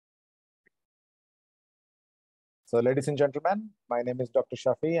So ladies and gentlemen, my name is Dr.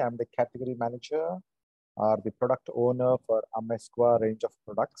 Shafi. I'm the category manager or the product owner for Amezcua range of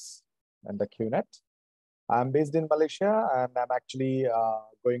products and the QNet. I'm based in Malaysia and I'm actually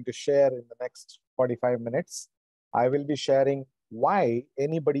going to share in the next 45 minutes. I will be sharing why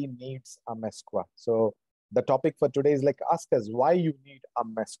anybody needs Amezcua. So the topic for today is like ask us why you need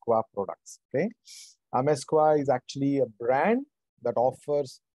Amezcua products. Okay, Amezcua is actually a brand that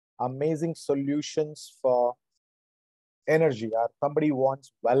offers amazing solutions for energy or somebody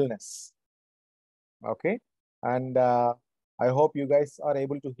wants wellness. Okay, and I hope you guys are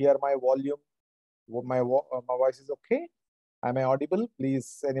able to hear my volume. My voice is okay. Am I audible?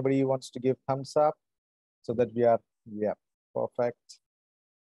 Please, anybody wants to give thumbs up so that we are, yeah, perfect.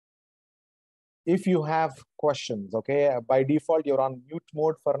 If you have questions, okay, by default, you're on mute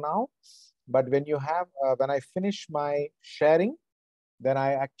mode for now. But when you have, when I finish my sharing, then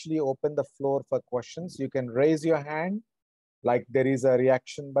I actually open the floor for questions. You can raise your hand, like there is a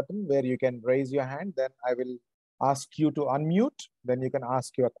reaction button where you can raise your hand. Then I will ask you to unmute. Then you can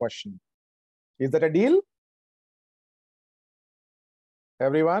ask your question. Is that a deal?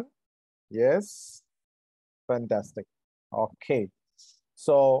 Everyone? Yes? Fantastic. Okay.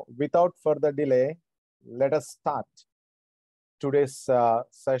 So without further delay, let us start today's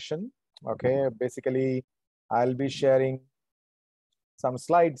session. Okay. Basically, I'll be sharing some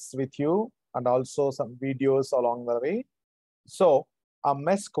slides with you and also some videos along the way. So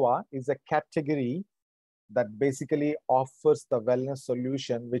Amezcua is a category that basically offers the wellness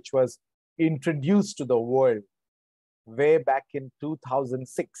solution, which was introduced to the world way back in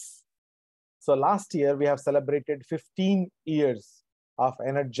 2006. So last year, we have celebrated 15 years of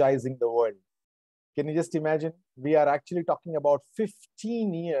energizing the world. Can you just imagine? We are actually talking about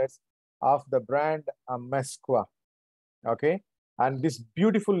 15 years of the brand Amezcua, okay? And this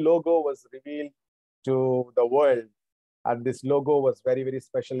beautiful logo was revealed to the world. And this logo was very, very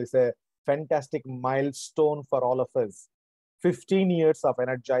special. It's a fantastic milestone for all of us. 15 years of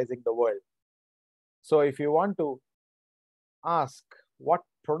energizing the world. So if you want to ask what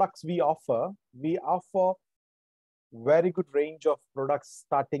products we offer very good range of products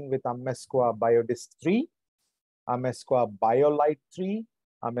starting with Amezcua BioDisc 3, Amezcua BioLite 3,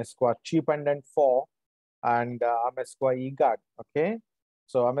 Amezcua Cheap and 4, and Amezcua eGuard. Okay,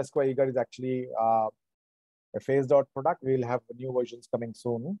 so Amezcua eGuard is actually a phased out product. We'll have new versions coming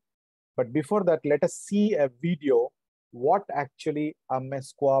soon. But before that, let us see a video what actually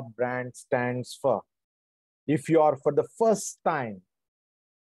Amezcua brand stands for. If you are for the first time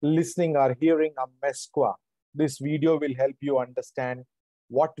listening or hearing Amezcua, this video will help you understand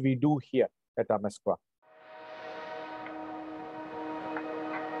what we do here at Amezcua.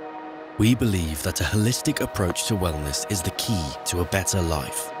 We believe that a holistic approach to wellness is the key to a better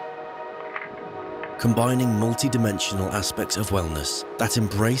life. Combining multidimensional aspects of wellness that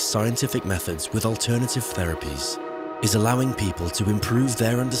embrace scientific methods with alternative therapies is allowing people to improve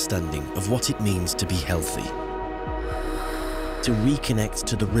their understanding of what it means to be healthy, to reconnect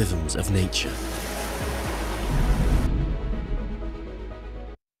to the rhythms of nature,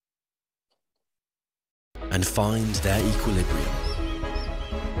 and find their equilibrium.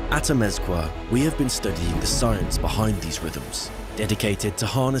 At Amezcua, we have been studying the science behind these rhythms, dedicated to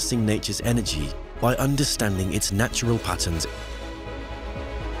harnessing nature's energy by understanding its natural patterns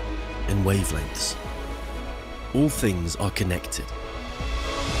and wavelengths. All things are connected.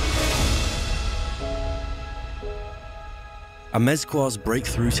 Amezcua's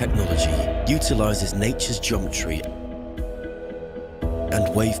breakthrough technology utilizes nature's geometry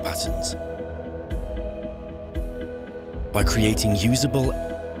and wave patterns by creating usable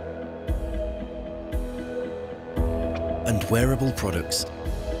and wearable products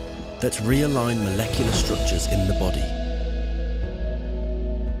that realign molecular structures in the body.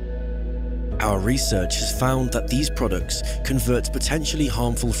 Our research has found that these products convert potentially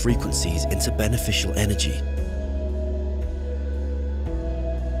harmful frequencies into beneficial energy.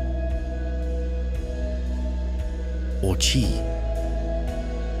 Or Qi.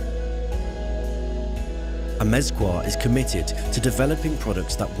 Amezcua is committed to developing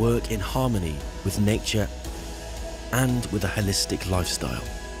products that work in harmony with nature and with a holistic lifestyle.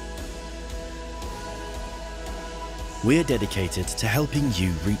 We're dedicated to helping you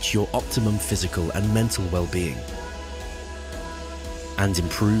reach your optimum physical and mental well-being and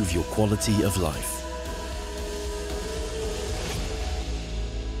improve your quality of life.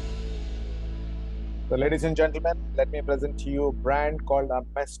 So ladies and gentlemen, let me present to you a brand called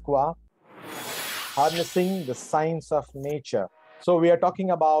Amezcua, harnessing the science of nature. So we are talking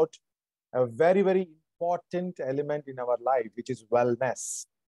about a very, very important element in our life, which is wellness.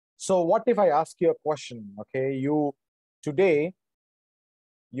 So what if I ask you a question? Okay, today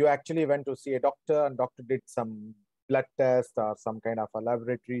you actually went to see a doctor, and doctor did some blood test or some kind of a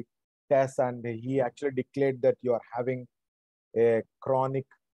laboratory test, and he actually declared that you are having a chronic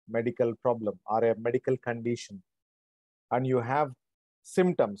medical problem or a medical condition, and you have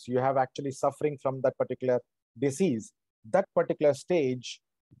symptoms, you have actually suffering from that particular disease. That particular stage,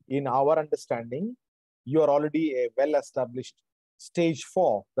 in our understanding, you are already a well-established stage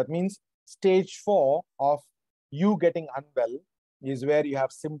 4. That means stage 4 of you getting unwell is where you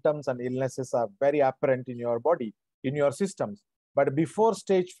have symptoms and illnesses are very apparent in your body, in your systems. But before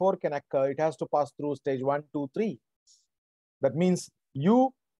stage 4 can occur, it has to pass through stage 1, 2, 3. That means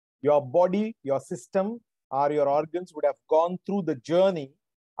your body, your system, or your organs would have gone through the journey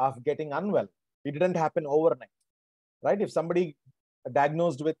of getting unwell. It didn't happen overnight, right? If somebody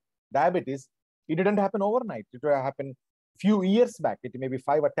diagnosed with diabetes, it didn't happen overnight. It would have happened few years back. It may be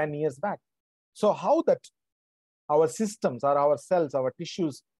 5 or 10 years back. So how that our systems or our cells, our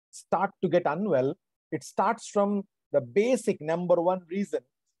tissues start to get unwell, it starts from the basic number one reason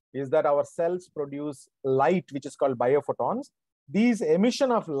is that our cells produce light, which is called biophotons. These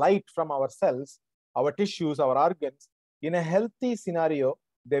emission of light from our cells, our tissues, our organs, in a healthy scenario,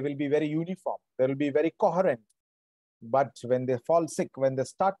 they will be very uniform. They will be very coherent. But when they fall sick, when they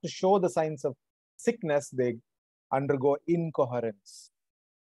start to show the signs of sickness, they undergo incoherence.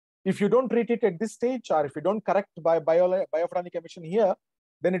 If you don't treat it at this stage, or if you don't correct by biophotonic emission here,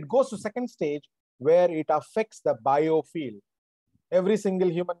 then it goes to second stage where it affects the biofield. Every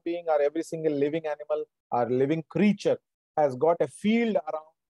single human being or every single living animal or living creature has got a field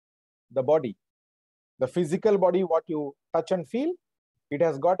around the body. The physical body, what you touch and feel, it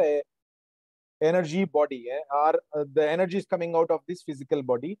has got a energy body, or the energy is coming out of this physical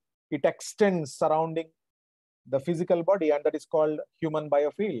body. It extends surrounding the physical body, and that is called human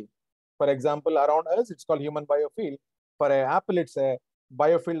biofield. For example, around us, it's called human biofield. For an apple, it's a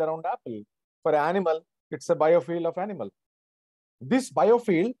biofield around apple. For an animal, it's a biofield of animal. This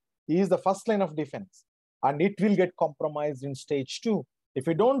biofield is the first line of defense, and it will get compromised in stage 2. If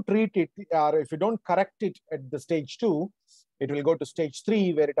you don't treat it, or if you don't correct it at the stage 2, it will go to stage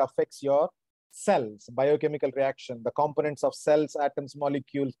 3, where it affects your cells, biochemical reaction, the components of cells, atoms,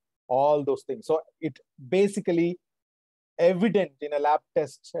 molecules, all those things. So it basically evident in a lab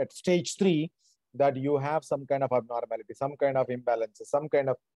test at stage 3 that you have some kind of abnormality, some kind of imbalance, some kind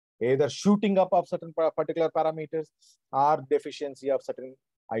of either shooting up of certain particular parameters or deficiency of certain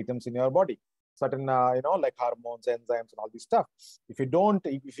items in your body, certain, like hormones, enzymes, and all this stuff. If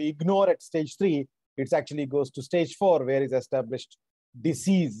you ignore at stage 3, it actually goes to stage 4, where is established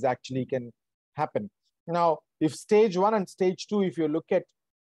disease actually can happen. Now, if stage 1 and stage 2, if you look at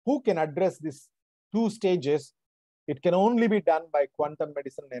who can address these 2 stages, it can only be done by quantum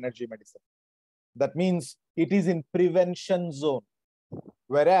medicine and energy medicine. That means it is in prevention zone.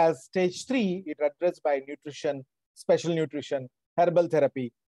 Whereas stage 3, it addressed by nutrition, special nutrition, herbal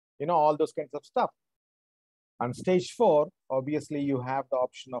therapy, all those kinds of stuff. And stage 4, obviously, you have the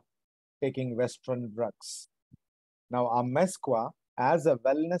option of taking Western drugs. Now, Amezcua, as a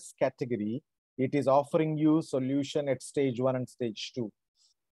wellness category, it is offering you solution at stage 1 and stage 2.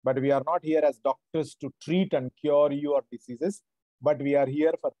 But we are not here as doctors to treat and cure your diseases, but we are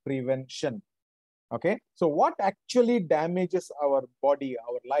here for prevention. Okay, so what actually damages our body,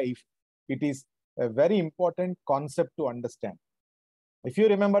 our life? It is a very important concept to understand. If you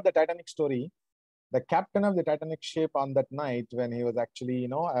remember the Titanic story, the captain of the Titanic ship on that night, when he was actually,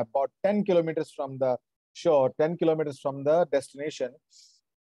 about 10 kilometers from the shore, 10 kilometers from the destination,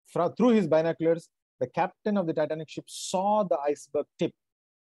 through his binoculars, the captain of the Titanic ship saw the iceberg tip.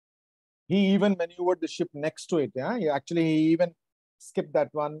 He even maneuvered the ship next to it. Yeah, he even skipped that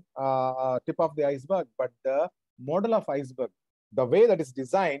one tip of the iceberg. But the model of iceberg, the way that is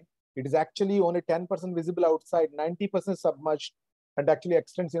designed, it is actually only 10% visible outside, 90% submerged, and actually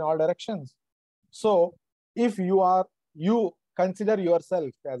extends in all directions. So if you consider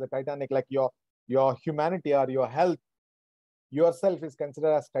yourself as a Titanic, like your humanity or your health, yourself is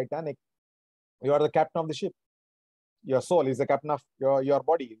considered as Titanic. You are the captain of the ship. Your soul is the captain of your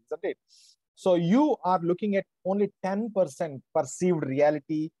body, isn't it? So you are looking at only 10% perceived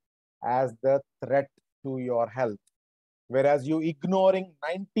reality as the threat to your health, whereas you ignoring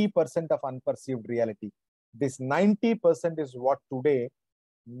 90% of unperceived reality. This 90% is what today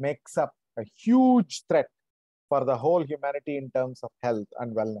makes up a huge threat for the whole humanity in terms of health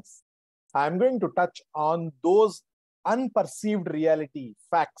and wellness. I'm going to touch on those unperceived reality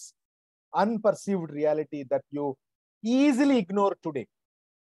facts, unperceived reality that you easily ignore today.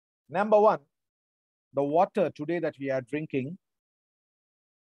 Number 1, the water today that we are drinking,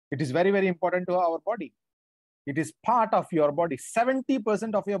 It is very, very important to our body. It is part of your body.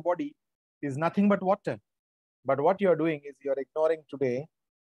 70% of your body is nothing but water. But what you're doing is you're ignoring today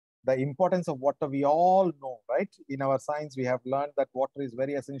the importance of water. We all know, right? In our science, we have learned that water is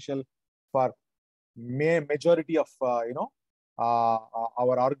very essential for majority of,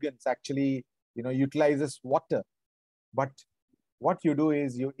 our organs actually, utilizes water. But what you do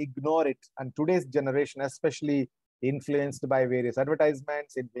is you ignore it. And today's generation, especially influenced by various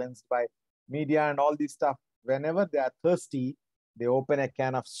advertisements, influenced by media and all this stuff, whenever they are thirsty, they open a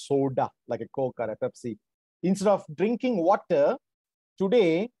can of soda, like a Coke or a Pepsi. Instead of drinking water,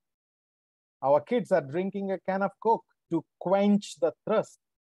 today, our kids are drinking a can of Coke to quench the thirst.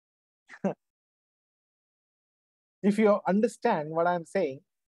 If you understand what I'm saying,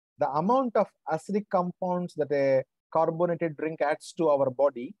 the amount of acidic compounds that a carbonated drink adds to our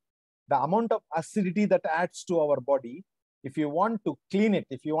body, the amount of acidity that adds to our body, if you want to clean it,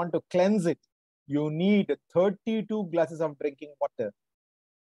 if you want to cleanse it, you need 32 glasses of drinking water.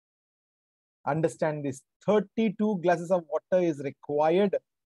 Understand this, 32 glasses of water is required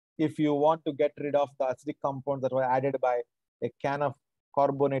if you want to get rid of the acidic compounds that were added by a can of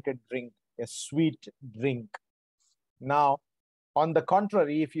carbonated drink, a sweet drink. Now, on the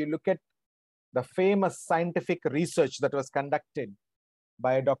contrary, if you look at the famous scientific research that was conducted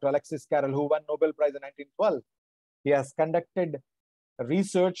by Dr. Alexis Carrel, who won Nobel Prize in 1912, he has conducted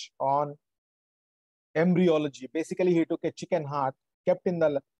research on embryology. Basically, he took a chicken heart, kept in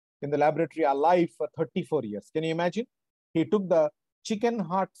the laboratory alive for 34 years. Can you imagine? He took the chicken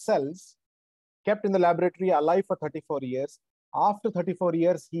heart cells, kept in the laboratory alive for 34 years. After 34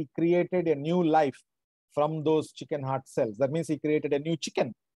 years, he created a new life from those chicken heart cells. That means he created a new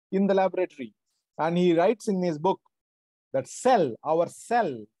chicken in the laboratory. And he writes in his book that our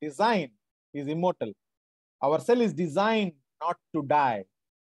cell design is immortal. Our cell is designed not to die.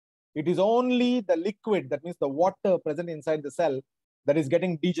 It is only the liquid, that means the water present inside the cell, that is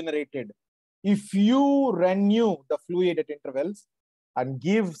getting degenerated. If you renew the fluid at intervals and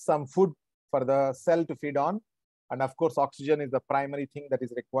give some food for the cell to feed on, and of course, oxygen is the primary thing that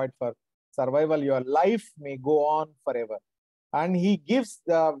is required for survival, your life may go on forever. And he gives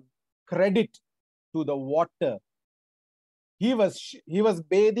the credit to the water. He was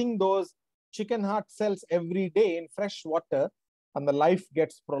bathing those chicken heart cells every day in fresh water, and the life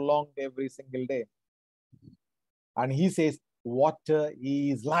gets prolonged every single day. And he says, water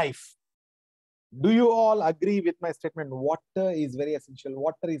is life. Do you all agree with my statement? Water is very essential.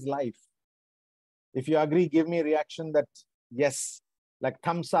 Water is life. If you agree, give me a reaction that yes, like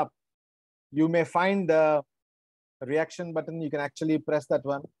thumbs up. You may find the reaction button. You can actually press that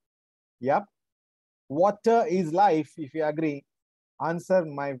one. Yep. Water is life. If you agree, answer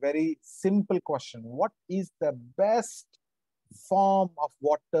my very simple question. What is the best form of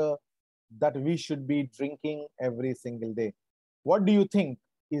water that we should be drinking every single day? What do you think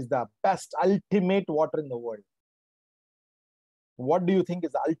is the best, ultimate water in the world? What do you think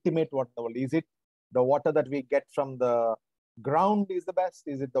is the ultimate water in the world? Is it the water that we get from the ground is the best?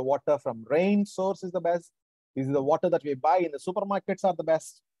 Is it the water from rain source is the best? Is it the water that we buy in the supermarkets are the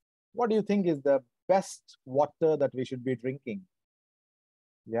best? What do you think is the best water that we should be drinking?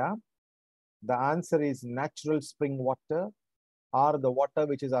 Yeah, the answer is natural spring water, or the water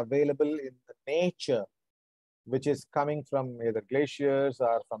which is available in the nature, which is coming from either glaciers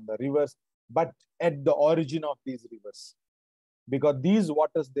or from the rivers, but at the origin of these rivers. Because these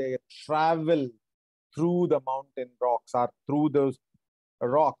waters, they travel through the mountain rocks or through those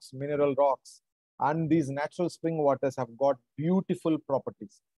rocks, mineral rocks. And these natural spring waters have got beautiful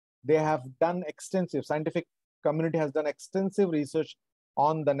properties. They have done extensive, scientific community has done extensive research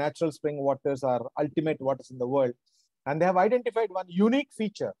on the natural spring waters or ultimate waters in the world. And they have identified one unique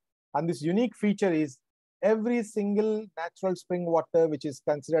feature. And this unique feature is every single natural spring water, which is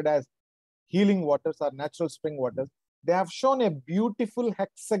considered as healing waters or natural spring waters, they have shown a beautiful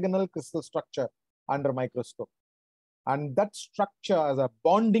hexagonal crystal structure under microscope. And that structure as a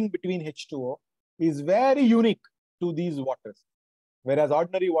bonding between H2O is very unique to these waters. Whereas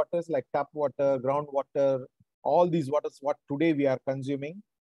ordinary waters like tap water, groundwater, all these waters, what today we are consuming,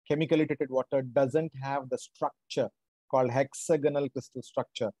 chemically treated water, doesn't have the structure called hexagonal crystal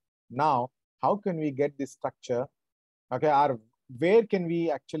structure. Now, how can we get this structure? Okay, or where can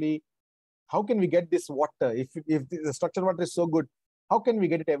we actually, how can we get this water? If the structured water is so good, how can we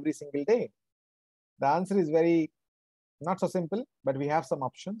get it every single day? The answer is very, not so simple, but we have some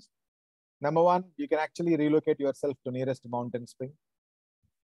options. Number one, you can actually relocate yourself to nearest mountain spring.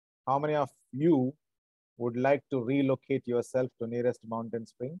 How many of you would like to relocate yourself to nearest mountain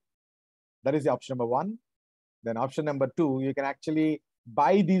spring? That is the option number one. Then option number two, you can actually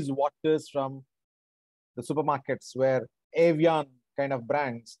buy these waters from the supermarkets where Evian kind of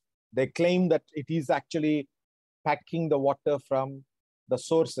brands, they claim that it is actually packing the water from the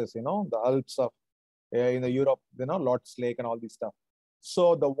sources, the Alps of in the Europe, Lord's Lake and all this stuff.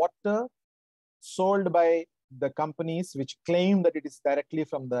 So the water sold by the companies which claim that it is directly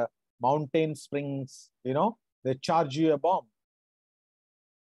from the mountain springs, they charge you a bomb.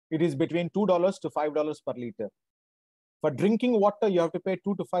 It is between $2 to $5 per liter. For drinking water, you have to pay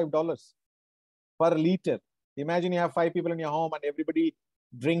 $2 to $5 per liter. Imagine you have 5 people in your home and everybody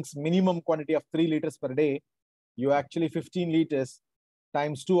drinks minimum quantity of 3 liters per day. You actually 15 liters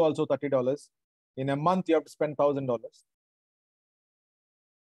times 2 also $30. In a month, you have to spend $1,000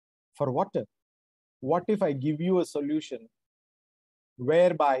 for water. What if I give you a solution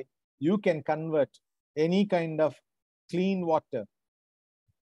whereby you can convert any kind of clean water,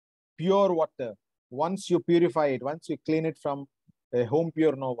 pure water, once you purify it, once you clean it from a home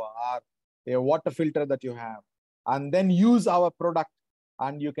pure Nova or a water filter that you have, and then use our product,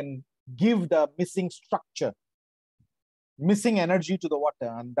 and you can give the missing structure, missing energy to the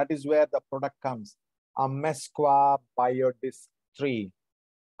water, and that is where the product comes. Amezcua Biodisc 3.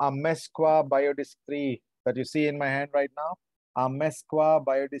 Amezcua Biodisc 3 that you see in my hand right now. Amezcua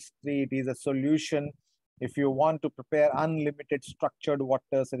Biodisc 3, it is a solution if you want to prepare unlimited structured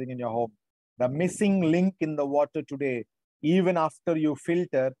water sitting in your home. The missing link in the water today, even after you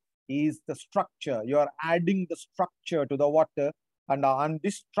filter, is the structure. You are adding the structure to the water, and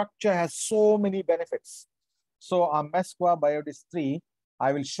this structure has so many benefits. So Amezcua Biodisc 3,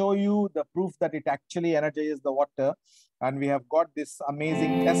 I will show you the proof that it actually energizes the water, and we have got this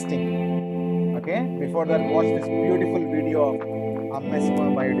amazing testing. Okay, before that, watch this beautiful video of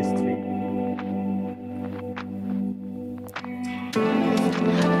Amezcua Biodisc 3.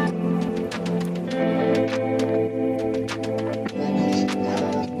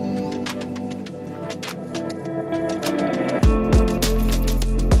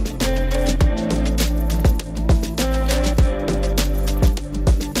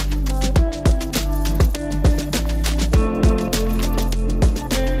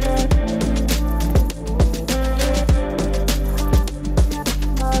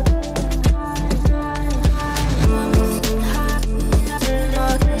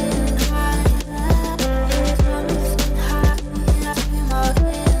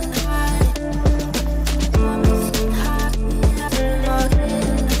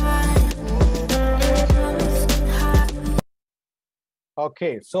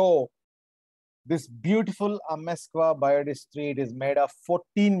 Okay, so this beautiful Amezcua Biodisc 3, it is made of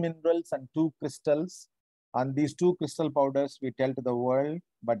 14 minerals and 2 crystals. And these 2 crystal powders we tell to the world,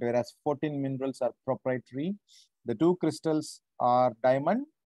 but whereas 14 minerals are proprietary. The 2 crystals are diamond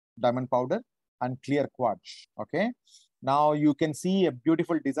powder, and clear quartz. Okay, now you can see a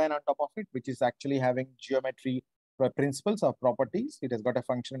beautiful design on top of it, which is actually having geometry principles or properties. It has got a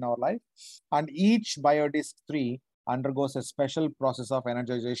function in our life. And each Biodisc 3 undergoes a special process of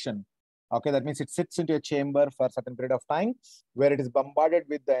energization. Okay, that means it sits into a chamber for a certain period of time where it is bombarded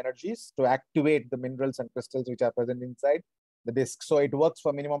with the energies to activate the minerals and crystals which are present inside the disc. So it works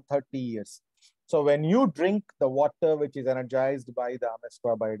for minimum 30 years. So when you drink the water which is energized by the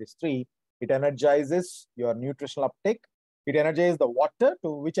Amezcua Biodisc 3, it energizes your nutritional uptake. It energizes the water,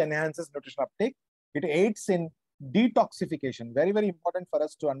 which enhances nutritional uptake. It aids in detoxification. Very, very important for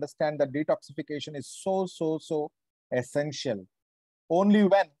us to understand that detoxification is so essential. Only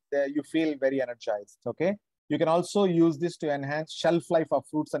when you feel very energized. Okay, you can also use this to enhance shelf life of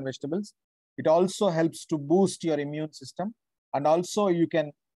fruits and vegetables. It also helps to boost your immune system, and also you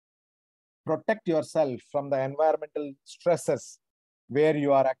can protect yourself from the environmental stresses where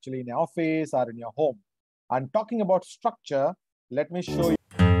you are actually in your office or in your home. And talking about structure, let me show you.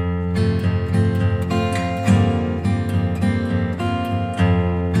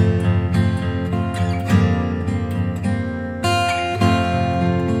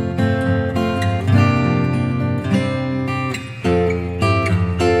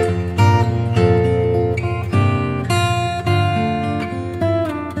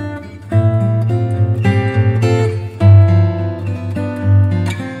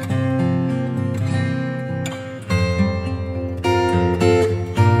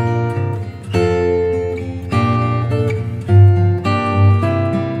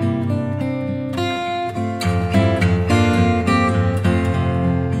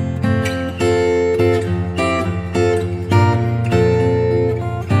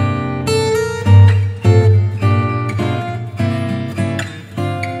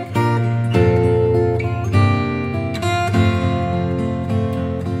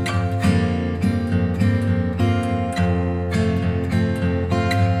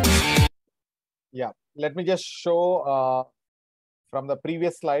 let me just show from the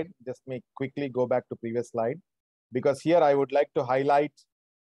previous slide. Just quickly go back to previous slide, because here I would like to highlight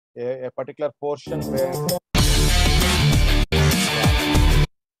a particular portion where.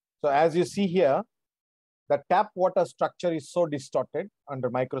 So as you see here, the tap water structure is so distorted under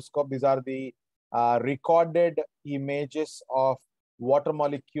microscope. These are the recorded images of water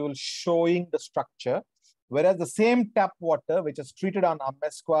molecule showing the structure. Whereas the same tap water, which is treated on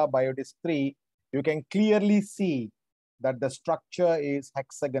Amezcua Biodisc 3, you can clearly see that the structure is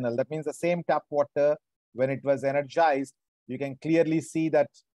hexagonal. That means the same tap water, when it was energized, you can clearly see that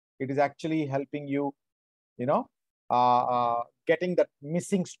it is actually helping you, getting that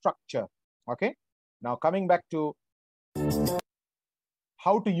missing structure. Okay. Now coming back to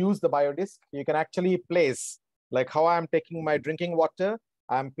how to use the biodisc, you can actually place, like how I'm taking my drinking water,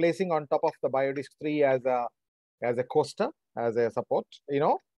 I'm placing on top of the biodisc 3 as a coaster, as a support,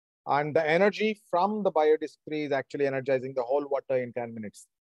 and the energy from the biodisc 3 is actually energizing the whole water in 10 minutes.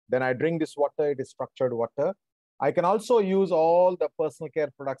 Then I drink this water, it is structured water. I can also use all the personal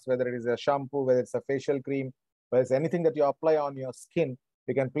care products, whether it is a shampoo, whether it's a facial cream, whether it's anything that you apply on your skin,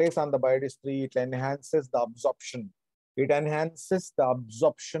 you can place on the biodisc 3, it enhances the absorption. It enhances the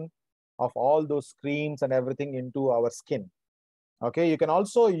absorption of all those creams and everything into our skin. Okay, you can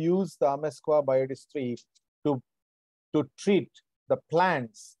also use the Amezcua Biodisc 3 to treat the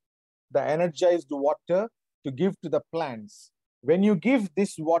plants, the energized water to give to the plants. When you give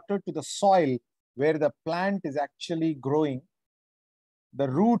this water to the soil where the plant is actually growing, the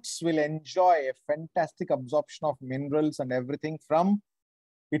roots will enjoy a fantastic absorption of minerals and everything from,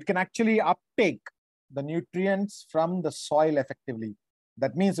 it can actually uptake the nutrients from the soil effectively.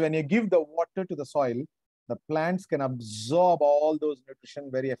 That means when you give the water to the soil, the plants can absorb all those nutrition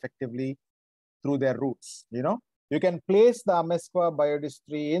very effectively through their roots. You can place the Amezcua Biodisc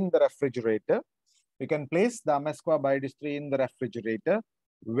 3 in the refrigerator. You can place the Amezcua Biodisc 3 in the refrigerator,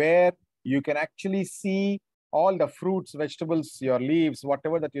 where you can actually see all the fruits, vegetables, your leaves,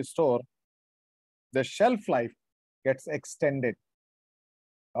 whatever that you store, the shelf life gets extended.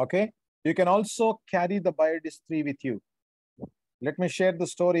 Okay. You can also carry the Biodisc 3 with you. Let me share the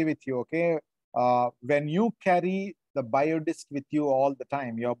story with you. Okay. When you carry the biodisc with you all the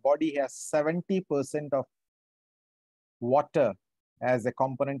time, your body has 70% of water as a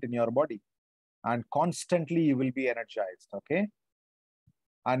component in your body, and constantly you will be energized. Okay.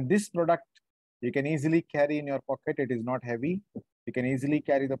 And this product you can easily carry in your pocket. It is not heavy. You can easily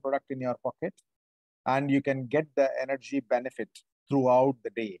carry the product in your pocket, and you can get the energy benefit throughout the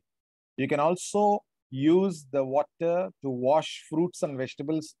day. You can also use the water to wash fruits and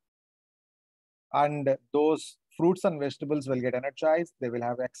vegetables, and those fruits and vegetables will get energized. They will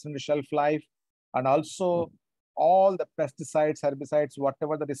have extended shelf life, and also all the pesticides, herbicides,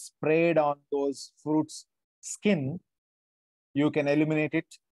 whatever that is sprayed on those fruits' skin, you can eliminate it.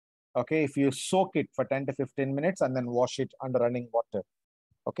 Okay, if you soak it for 10 to 15 minutes and then wash it under running water.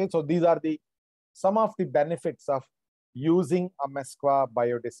 Okay, so these are some of the benefits of using Amezcua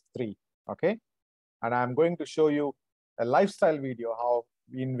Biodisc 3. Okay, and I'm going to show you a lifestyle video how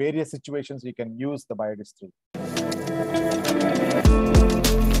in various situations you can use the Biodisc 3.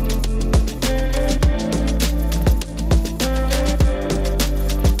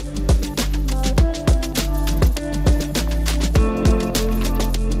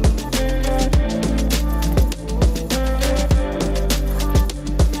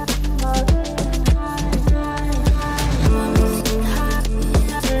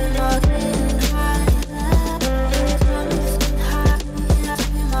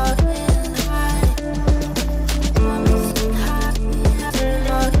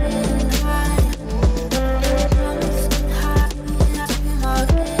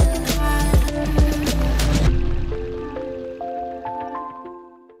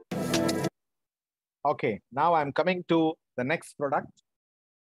 Okay, now I'm coming to the next product,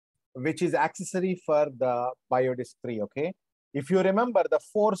 which is accessory for the Biodisc 3. Okay, if you remember the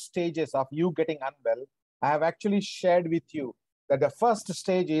 4 stages of you getting unwell, I have actually shared with you that the first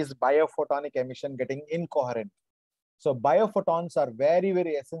stage is biophotonic emission getting incoherent. So biophotons are very,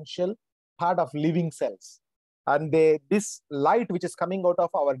 very essential part of living cells. And this light which is coming out of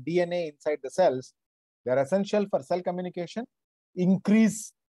our DNA inside the cells, they're essential for cell communication,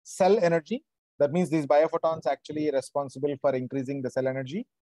 increase cell energy. That means these biophotons actually responsible for increasing the cell energy,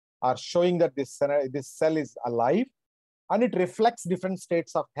 are showing that this cell is alive, and it reflects different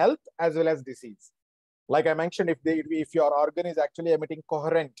states of health as well as disease. Like I mentioned, if your organ is actually emitting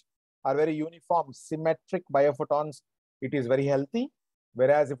coherent or very uniform, symmetric biophotons, it is very healthy.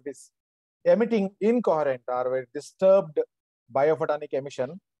 Whereas if it is emitting incoherent or very disturbed biophotonic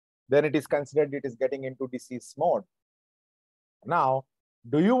emission, then it is considered it is getting into disease mode. Now,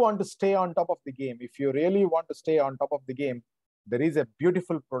 do you want to stay on top of the game? If you really want to stay on top of the game, there is a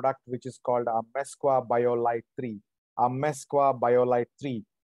beautiful product which is called Amezcua BioLite 3. Amezcua BioLite 3,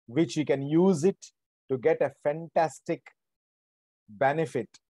 which you can use it to get a fantastic benefit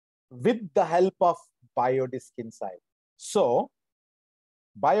with the help of BioDisc inside. So,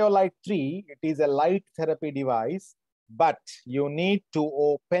 BioLite 3, it is a light therapy device, but you need to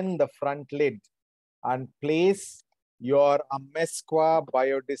open the front lid and place your Amezcua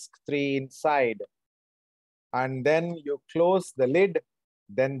BioDisc 3 inside. And then you close the lid,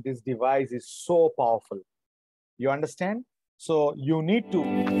 then this device is so powerful. You understand? So you need to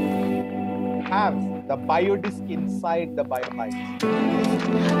have the BioDisc inside the BioLite.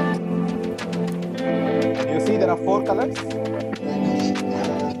 You see there are 4 colors.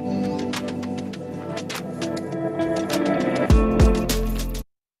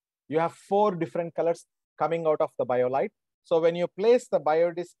 You have 4 different colors coming out of the BioLite. So when you place the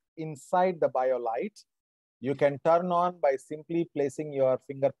BioDisc inside the BioLite, you can turn on by simply placing your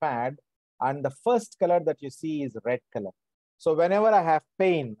finger pad, and the first color that you see is red color. So whenever I have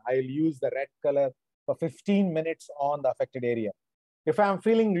pain, I'll use the red color for 15 minutes on the affected area. If I'm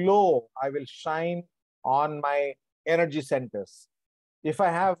feeling low, I will shine on my energy centers. If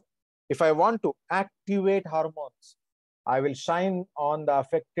I want to activate hormones, I will shine on the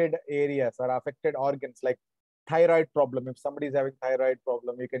affected areas or affected organs, like thyroid problem. If somebody is having thyroid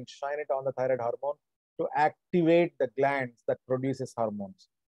problem, you can shine it on the thyroid hormone to activate the glands that produces hormones.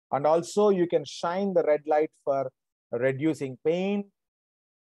 And also you can shine the red light for reducing pain,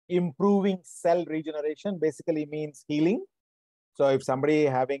 improving cell regeneration, basically means healing. So if somebody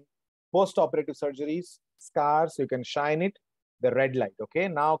having post-operative surgeries, scars, you can shine it, the red light, okay?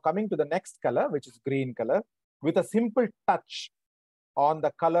 Now coming to the next color, which is green color, with a simple touch on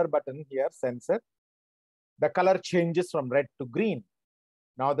the color button here, sensor, the color changes from red to green.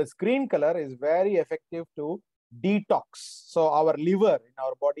 Now this green color is very effective to detox. So our liver in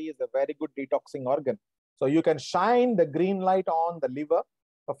our body is a very good detoxing organ. So you can shine the green light on the liver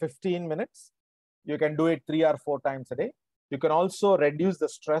for 15 minutes. You can do it 3 or 4 times a day. You can also reduce the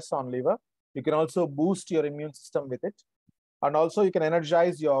stress on liver. You can also boost your immune system with it. And also you can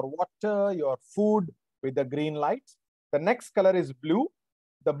energize your water, your food with the green light. The next color is blue.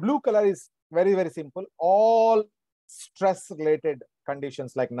 The blue color is very, very simple. All stress-related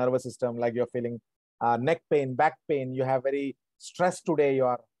conditions like nervous system, like you're feeling neck pain, back pain, you have very stressed today, you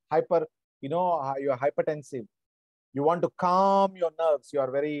are you're hypertensive. You want to calm your nerves. You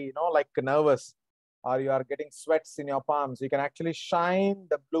are very, like nervous, or you are getting sweats in your palms. You can actually shine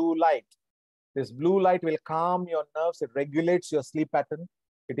the blue light. This blue light will calm your nerves. It regulates your sleep pattern.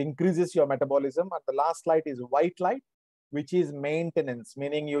 It increases your metabolism. And the last light is white light, which is maintenance,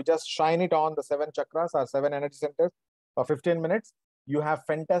 meaning you just shine it on the 7 chakras or 7 energy centers for 15 minutes. You have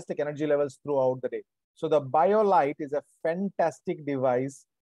fantastic energy levels throughout the day. So the BioLite is a fantastic device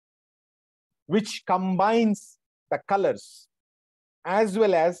which combines the colors, as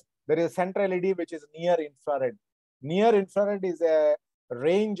well as there is a central LED which is near infrared. Near infrared is a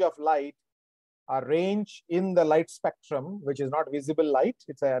range of light, a range in the light spectrum, which is not visible light.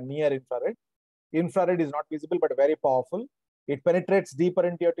 It's a near infrared. Infrared is not visible, but very powerful. It penetrates deeper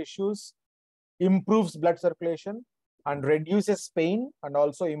into your tissues, improves blood circulation, and reduces pain, and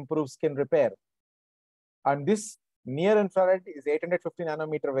also improves skin repair. And this near infrared is 850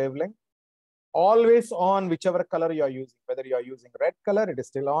 nanometer wavelength. Always on, whichever color you are using. Whether you are using red color, it is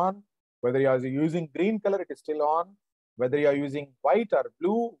still on. Whether you are using green color, it is still on. Whether you are using white or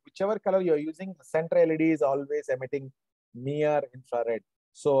blue, whichever color you are using, the central LED is always emitting near infrared.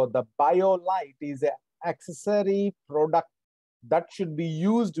 So the BioLite is an accessory product that should be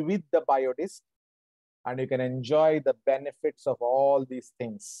used with the BioDisc, and you can enjoy the benefits of all these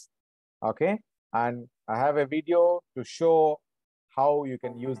things. Okay, and I have a video to show how you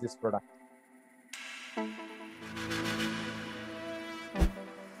can use this product.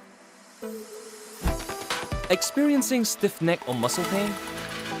 Experiencing stiff neck or muscle pain?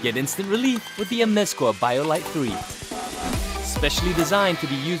 Get instant relief with the Amezcua BioLite 3. Specially designed to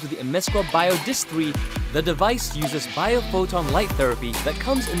be used with the Amezcua BioDisc 3, the device uses biophoton light therapy that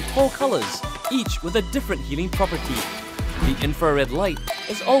comes in 4 colors, each with a different healing property. The infrared light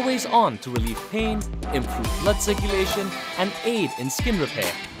is always on to relieve pain, improve blood circulation, and aid in skin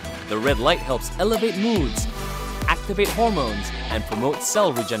repair. The red light helps elevate moods, activate hormones, and promote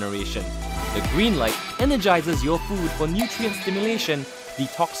cell regeneration. The green light energizes your food for nutrient stimulation,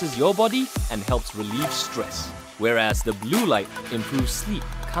 detoxes your body, and helps relieve stress. Whereas the blue light improves sleep,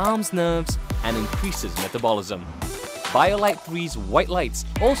 calms nerves, and increases metabolism. BioLight 3's white lights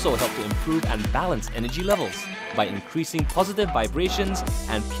also help to improve and balance energy levels by increasing positive vibrations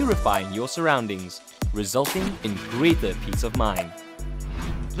and purifying your surroundings, resulting in greater peace of mind.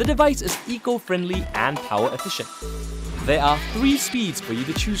 The device is eco-friendly and power efficient. There are 3 speeds for you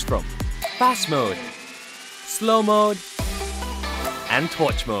to choose from: fast mode, slow mode, and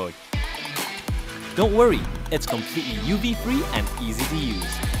torch mode. Don't worry, it's completely UV-free and easy to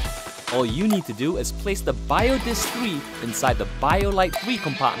use. All you need to do is place the BioDisc 3 inside the BioLight 3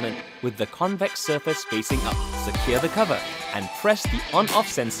 compartment with the convex surface facing up. Secure the cover and press the on-off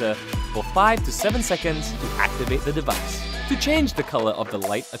sensor for 5 to 7 seconds to activate the device. To change the color of the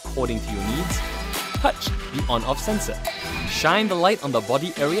light according to your needs, touch the on-off sensor. Shine the light on the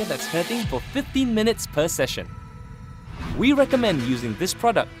body area that's hurting for 15 minutes per session. We recommend using this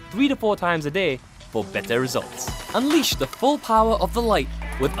product 3 to 4 times a day for better results. Unleash the full power of the light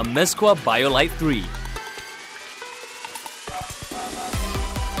with Amezcua BioLight 3.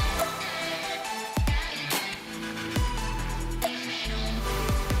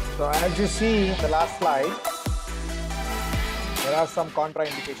 So as you see in the last slide, there are some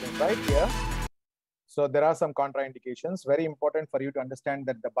contraindications right here. So there are some contraindications. Very important for you to understand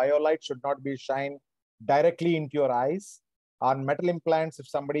that the BioLight should not be shined directly into your eyes. On metal implants, if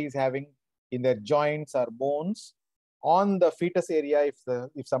somebody is having in their joints or bones, on the fetus area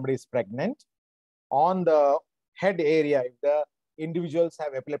if somebody is pregnant, on the head area if the individuals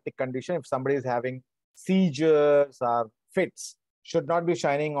have epileptic condition, if somebody is having seizures or fits, should not be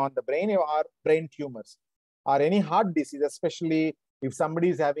shining on the brain or brain tumors or any heart disease, especially if somebody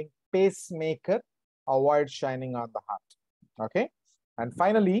is having pacemaker, avoid shining on the heart. Okay, and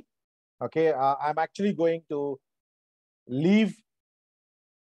finally, okay, I'm actually going to leave.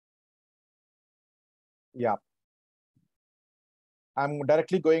 Yeah, I'm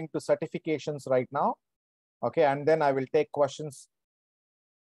directly going to certifications right now. Okay, and then I will take questions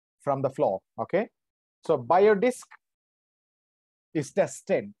from the floor. Okay, so BioDisc is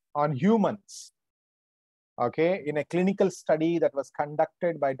tested on humans, okay, in a clinical study that was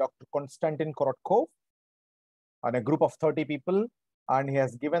conducted by Dr. Konstantin Korotkov on a group of 30 people, and he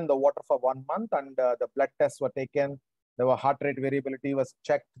has given the water for 1 month, and the blood tests were taken. There were heart rate variability was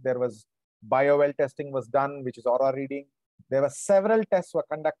checked. There was BioWell testing was done, which is aura reading. There were several tests were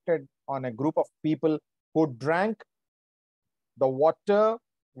conducted on a group of people who drank the water,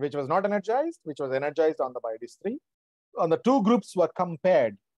 which was not energized, which was energized on the BioDisc 3. And the 2 groups were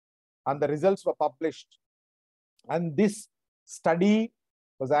compared and the results were published. And this study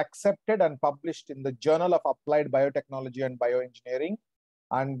was accepted and published in the Journal of Applied Biotechnology and Bioengineering.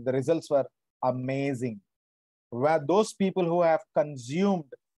 And the results were amazing. Where those people who have consumed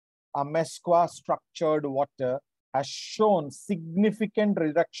Amezcua structured water has shown significant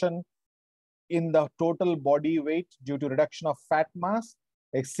reduction in the total body weight due to reduction of fat mass,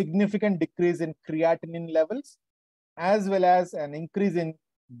 a significant decrease in creatinine levels, as well as an increase in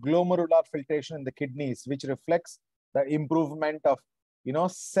glomerular filtration in the kidneys, which reflects the improvement of,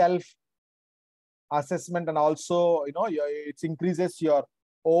 self assessment, and also, it increases your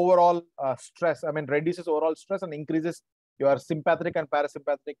overall stress. I mean, reduces overall stress and increases your sympathetic and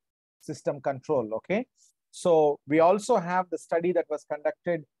parasympathetic system control. Okay, so we also have the study that was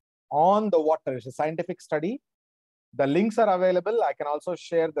conducted on the water. It's a scientific study. The links are available. I can also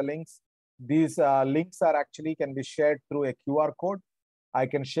share the links. These links are actually can be shared through a QR code. I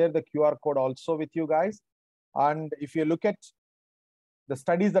can share the QR code also with you guys. And if you look at the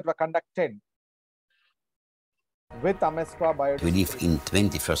studies that were conducted with Amezcua BioDisc, we live in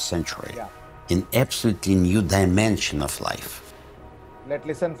 21st century, in absolutely new dimension of life. Let's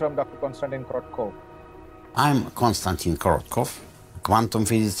listen from Dr. Konstantin Korotkov. I'm Konstantin Korotkov, quantum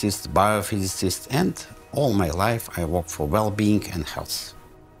physicist, biophysicist, and all my life I work for well-being and health.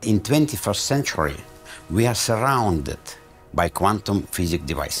 In 21st century, we are surrounded by quantum physics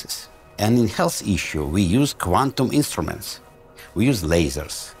devices. And in health issue, we use quantum instruments. We use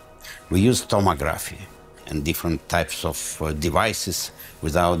lasers. We use tomography and different types of devices.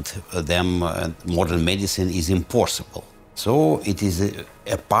 Without them, modern medicine is impossible. So it is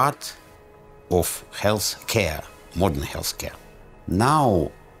a part of health care, modern health care.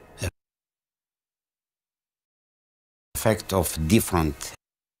 Now, the effect of different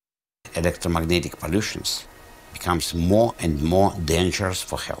electromagnetic pollutions becomes more and more dangerous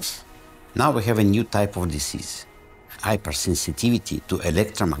for health. Now we have a new type of disease, hypersensitivity to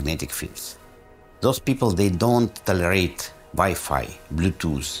electromagnetic fields. Those people, they don't tolerate Wi-Fi,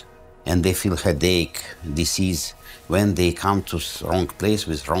 Bluetooth, and they feel headache, disease when they come to wrong place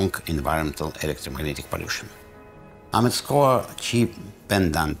with wrong environmental electromagnetic pollution. Amezcua Chip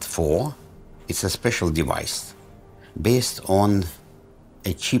Pendant 4, it's a special device based on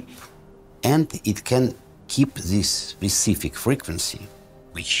a chip, and it can keep this specific frequency,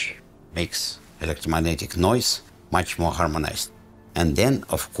 which makes electromagnetic noise, much more harmonized. And then,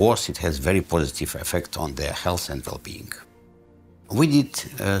 of course, it has very positive effect on their health and well-being. We did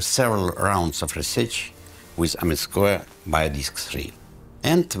several rounds of research with Amezcua Biodisc 3.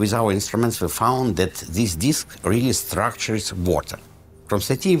 And with our instruments, we found that this disc really structures water. From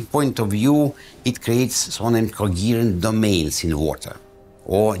scientific point of view, it creates so-named coherent domains in water,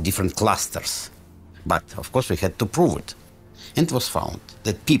 or different clusters. But of course, we had to prove it. And it was found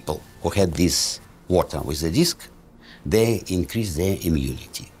that people who had this water with the disc, they increased their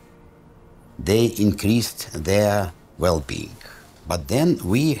immunity. They increased their well-being. But then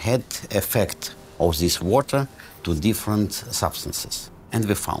we had effect of this water to different substances. And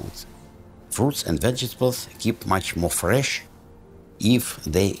we found fruits and vegetables keep much more fresh if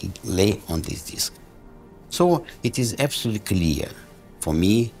they lay on this disc. So it is absolutely clear for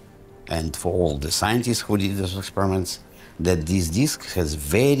me and for all the scientists who did those experiments that this disc has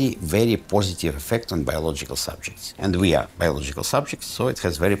very, very positive effect on biological subjects. And we are biological subjects, so it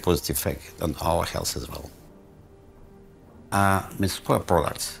has very positive effect on our health as well. Amezcua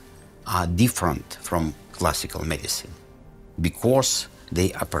products are different from classical medicine because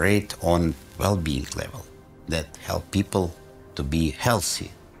they operate on well-being level that help people to be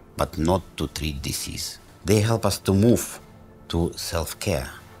healthy, but not to treat disease. They help us to move to self-care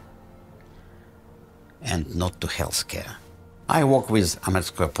and not to health care. I work with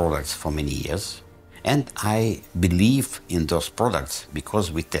Amezcua products for many years, and I believe in those products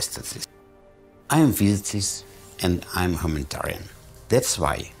because we tested this. I am physicist and I'm humanitarian. That's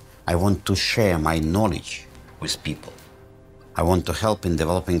why I want to share my knowledge with people. I want to help in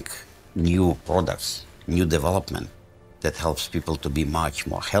developing new products, new development that helps people to be much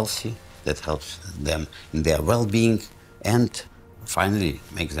more healthy, that helps them in their well-being, and finally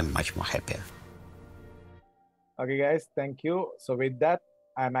makes them much more happier. Okay, guys, thank you. So with that,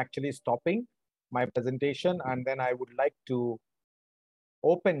 I'm actually stopping my presentation, and then I would like to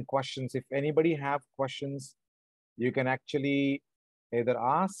open questions. If anybody have questions, you can actually either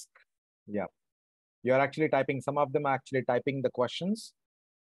ask. Yeah, you're actually typing. Some of them are actually typing the questions.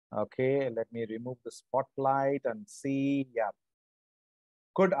 Okay, let me remove the spotlight and see. Yeah.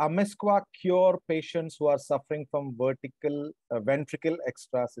 Could Amezcua cure patients who are suffering from ventricle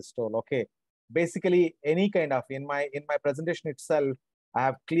extrasystole? Okay, basically any kind of, in my presentation itself, I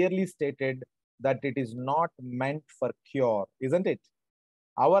have clearly stated that it is not meant for cure, isn't it?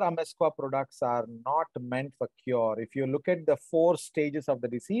 Our Amezcua products are not meant for cure. If you look at the 4 stages of the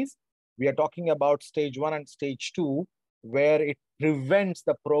disease, we are talking about stage 1 and stage 2, where it prevents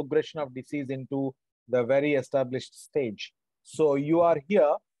the progression of disease into the very established stage. So you are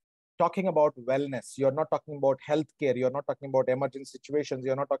here talking about wellness. You're not talking about healthcare. You're not talking about emergency situations.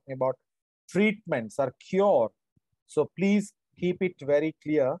 You're not talking about treatments or cure. So please keep it very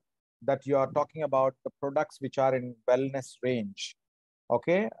clear that you are talking about the products which are in wellness range.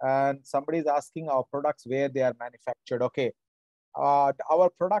 Okay, and somebody is asking our products where they are manufactured. Okay, our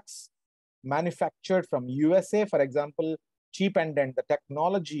products manufactured from USA, for example, Chip and Dent, the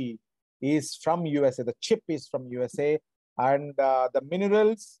technology is from USA, the chip is from USA, and the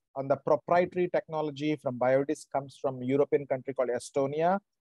minerals and the proprietary technology from Biodisc comes from European country called Estonia.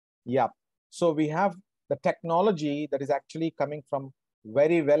 Yeah, so we have the technology that is actually coming from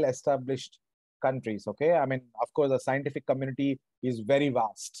very well established countries. Okay, I mean, of course, the scientific community is very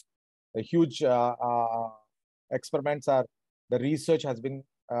vast. A huge experiments are, the research has been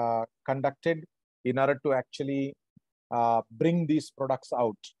conducted in order to actually bring these products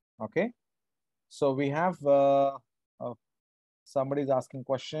out. Okay, so we have somebody is asking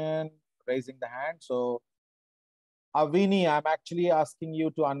question, raising the hand. So Avini, I'm actually asking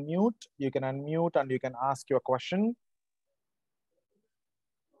you to unmute. You can unmute and you can ask your question.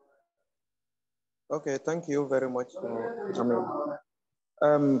 Okay, thank you very much for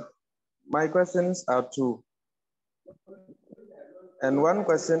coming. My questions are 2. And one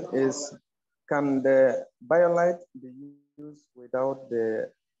question is, can the BioLite be used without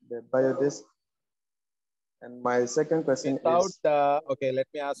the Biodisc? And my second question is, okay, let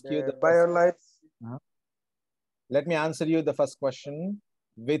me ask you the BioLite. Let me answer you the first question.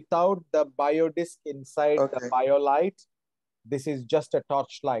 Without the Biodisc inside the Okay. BioLite, this is just a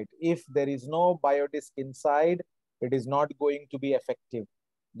torchlight. If there is no Biodisc inside, it is not going to be effective.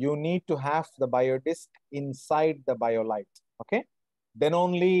 You need to have the Biodisc inside the BioLite. Okay, then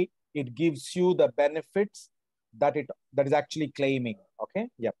only it gives you the benefits that is actually claiming. Okay,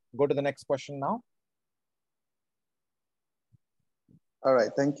 yeah. Go to the next question now. All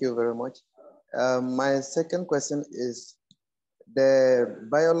right, thank you very much. My second question is the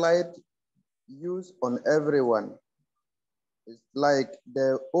BioLite used on everyone. It's like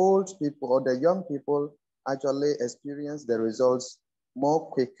the old people or the young people actually experience the results more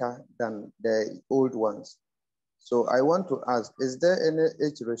quicker than the old ones. So I want to ask, is there any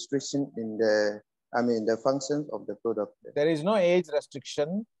age restriction in the functions of the product? There is no age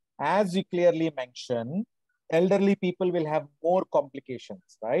restriction. As you clearly mentioned, elderly people will have more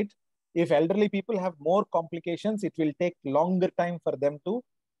complications, right? If elderly people have more complications, it will take longer time for them to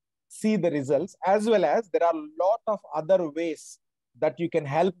see the results, as well as there are a lot of other ways that you can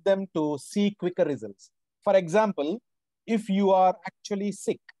help them to see quicker results. For example, if you are actually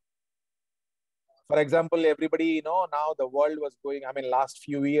sick, for example, everybody, now the world was going, last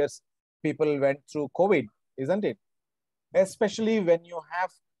few years, people went through COVID, isn't it? Especially when you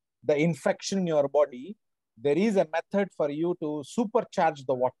have the infection in your body, there is a method for you to supercharge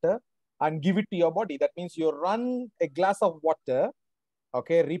the water and give it to your body. That means you run a glass of water,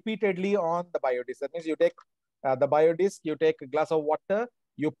 okay, repeatedly on the biodisk. That means you take the biodisk, you take a glass of water,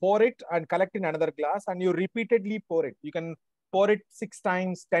 you pour it and collect in another glass, and you repeatedly pour it. You can pour it 6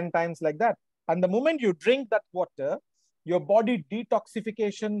 times, 10 times, like that. And the moment you drink that water, your body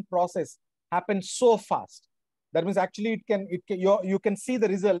detoxification process happens so fast. That means actually you can see the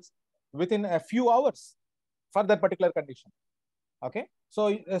results within a few hours for that particular condition. Okay,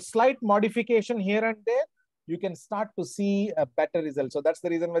 so a slight modification here and there, you can start to see a better result. So that's the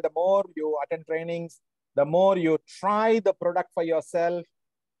reason why the more you attend trainings, the more you try the product for yourself,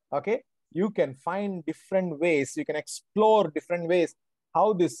 okay, you can find different ways, you can explore different ways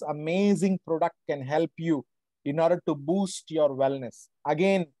how this amazing product can help you in order to boost your wellness.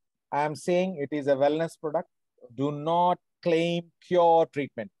 Again, I am saying it is a wellness product. Do not claim cure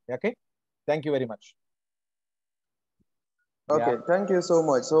treatment. Okay, thank you very much. Okay, thank you so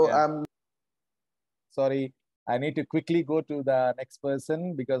much. So sorry, I need to quickly go to the next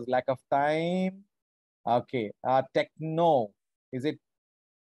person because lack of time. Okay, Techno, is it?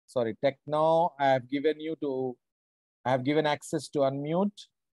 Sorry, Techno, I have given access to unmute.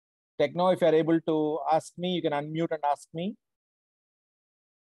 Techno, if you are able to ask me, you can unmute and ask me.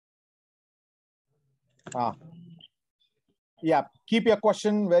 Yeah, keep your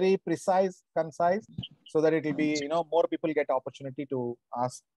question very precise, concise, so that it will be, more people get opportunity to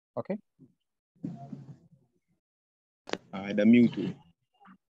ask. Okay. The mute.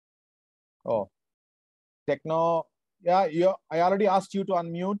 Oh, Techno, yeah, I already asked you to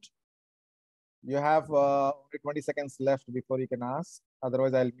unmute. You have only 20 seconds left before you can ask.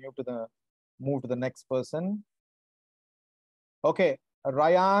 Otherwise, I'll move to the next person. Okay,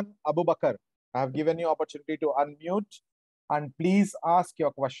 Ryan Abubakar, I have given you opportunity to unmute and please ask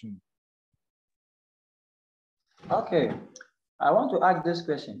your question. Okay, I want to ask this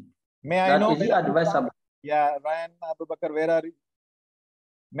question. May I know? Is it advisable? Yeah, Ryan Abubakar, where are you?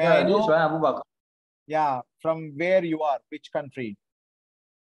 May I know? This is Ryan Abubakar. Yeah, from where you are, which country?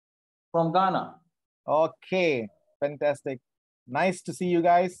 From Ghana. Okay, fantastic. Nice to see you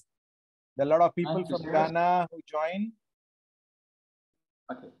guys. There are a lot of people from Ghana who join.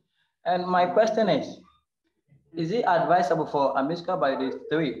 Okay, and my question is it advisable for Amezcua Biodis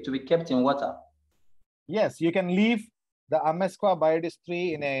 3 to be kept in water? Yes, you can leave the Amezcua Biodis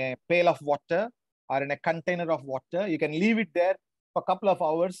 3 in a pail of water or in a container of water. You can leave it there for a couple of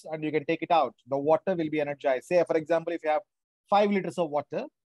hours and you can take it out. The water will be energized. Say, for example, if you have 5 liters of water,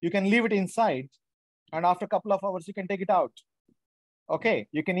 you can leave it inside and after a couple of hours, you can take it out. Okay,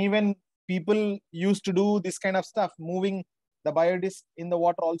 you can even, people used to do this kind of stuff, moving the biodisk in the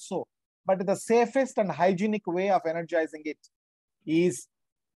water also. But the safest and hygienic way of energizing it is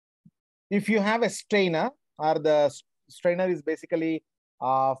if you have a strainer, or the strainer is basically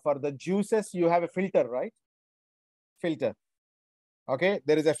for the juices, you have a filter, right? Filter. Okay,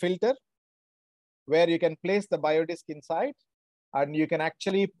 there is a filter where you can place the biodisk inside and you can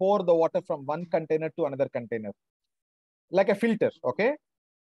actually pour the water from one container to another container. Like a filter, okay?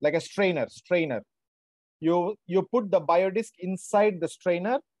 Like a strainer. You put the biodisk inside the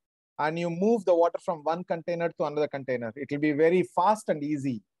strainer and you move the water from one container to another container. It will be very fast and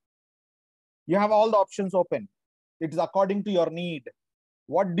easy. You have all the options open. It is according to your need.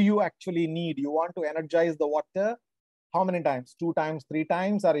 What do you actually need? You want to energize the water how many times? 2 times, 3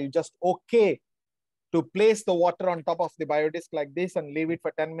 times? Or are you just okay to place the water on top of the biodisk like this and leave it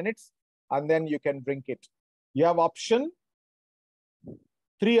for 10 minutes and then you can drink it? You have option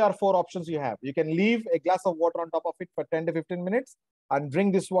 3 or 4 options you have. You can leave a glass of water on top of it for 10 to 15 minutes and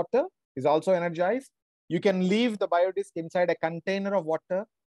drink this water, is also energized. You can leave the biodisk inside a container of water,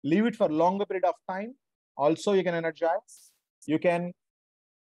 leave it for longer period of time. Also, you can energize. You can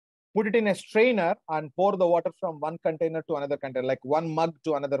put it in a strainer and pour the water from one container to another container, like one mug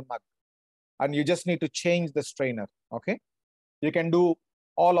to another mug. And you just need to change the strainer, okay? You can do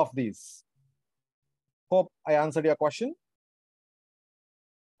all of these. Hope I answered your question.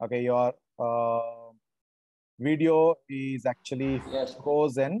 Okay, your video is actually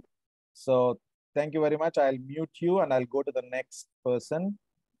frozen. So thank you very much. I'll mute you and I'll go to the next person.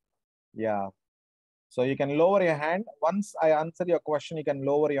 Yeah. So you can lower your hand. Once I answer your question, you can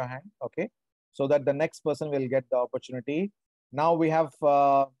lower your hand, okay? So that the next person will get the opportunity. Now we have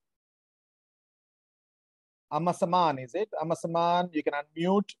Amasaman, is it? Amasaman, you can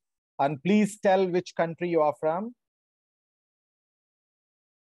unmute and please tell which country you are from.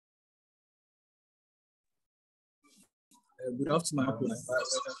 Good afternoon.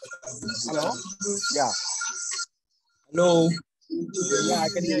 Hello? Yeah. Hello. Yeah, I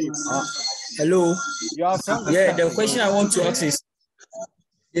can hear you. Hello. You are from which Yeah, country? the question I want to ask is,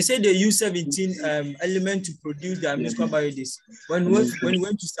 they say they use 17 elements to produce the Amezcua biodiesel when we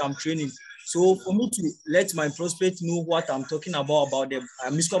went to some training. So for me to let my prospect know what I'm talking about the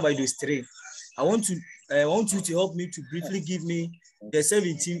Amezcua biodiesel strain, I want you to help me to briefly give me the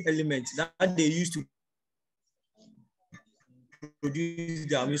 17 elements that they use to produce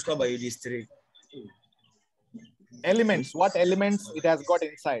the Amezcua biodiesel strain. Elements, what elements it has got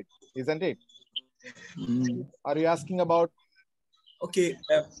inside, isn't it? Are you asking about? Okay.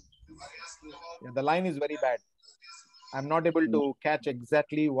 Yeah, the line is very bad. I'm not able to catch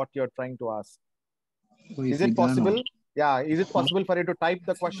exactly what you're trying to ask. Is it possible? Yeah, is it possible for you to type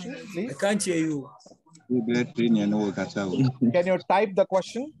the question, please? I can't hear you. Can you type the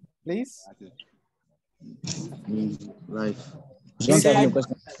question, please? Right.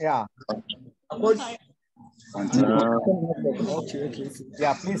 Yeah. Okay.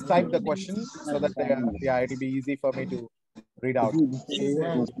 Yeah, please type the question so that yeah, it'll be easy for me to read out.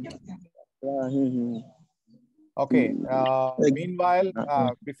 Okay. Meanwhile,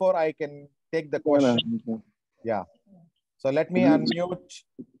 before I can take the question, yeah. So let me unmute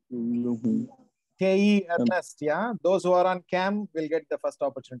KE Ernest. Yeah, those who are on cam will get the first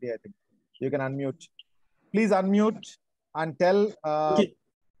opportunity. I think you can unmute. Please unmute and tell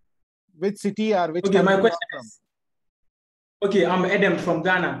which city or which country you are from. Okay, I'm Adam from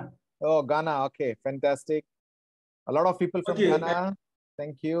Ghana. Oh, Ghana. Okay, fantastic. A lot of people from Ghana.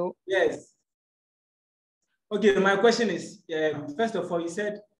 Thank you. Yes. Okay, my question is, first of all, you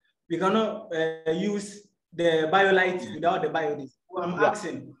said we cannot use the BioLite without the biodiesel. So I'm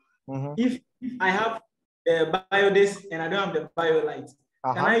asking, if I have the biodiesel and I don't have the BioLite,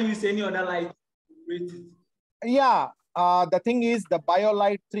 can I use any other light to create it? Yeah, the thing is the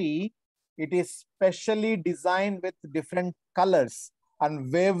BioLite 3, it is specially designed with different colors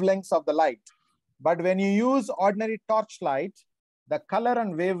and wavelengths of the light. But when you use ordinary torchlight, the color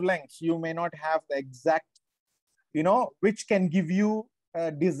and wavelengths, you may not have the exact, which can give you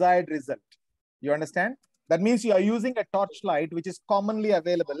a desired result. You understand? That means you are using a torchlight, which is commonly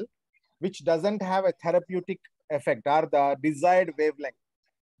available, which doesn't have a therapeutic effect or the desired wavelength.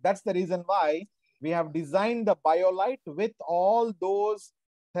 That's the reason why we have designed the BioLite with all those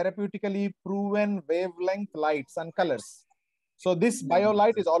therapeutically proven wavelength lights and colors. So this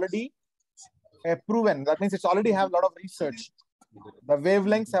BioLite is already proven. That means it's already have a lot of research. The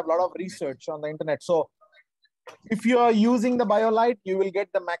wavelengths have a lot of research on the internet. So if you are using the BioLite, you will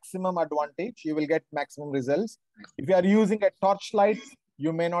get the maximum advantage. You will get maximum results. If you are using a torchlight,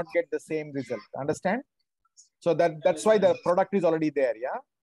 you may not get the same result. Understand? So that's why the product is already there. Yeah.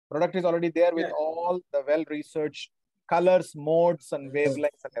 Product is already there with all the well-researched colors, modes, and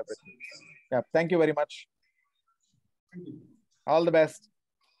wavelengths and everything. Yeah. Thank you very much. All the best.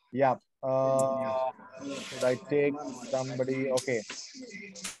 Yeah. Should I take somebody? Okay.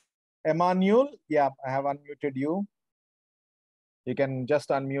 Emmanuel. Yeah, I have unmuted you. You can just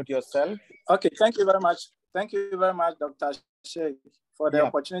unmute yourself. Okay. Thank you very much. Thank you very much, Dr. Sheikh, for the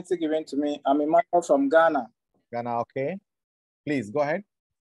opportunity given to me. I'm Emmanuel from Ghana. Ghana. Okay. Please go ahead.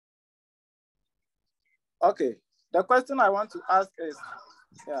 Okay. The question I want to ask is,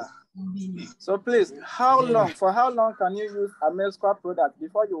 so please, for how long can you use Amezcua product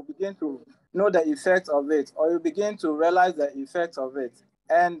before you begin to know the effects of it, or you begin to realize the effects of it?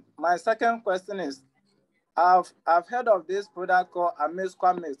 And my second question is, I've heard of this product called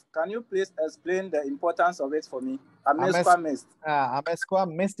Amezcua Mist. Can you please explain the importance of it for me? Amezcua Mist. Amezcua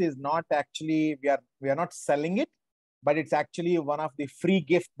Mist is not actually, we are not selling it, but it's actually one of the free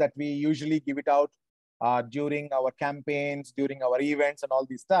gifts that we usually give it out during our campaigns, during our events and all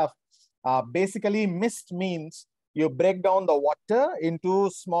this stuff. Basically, mist means you break down the water into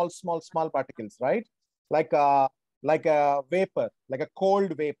small particles, right? Like like a vapor, like a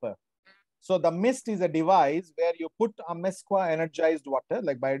cold vapor. So the mist is a device where you put Amezcua energized water,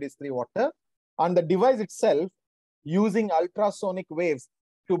 like Biodis 3 water, on the device itself using ultrasonic waves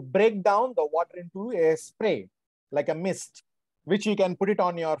to break down the water into a spray, like a mist, which you can put it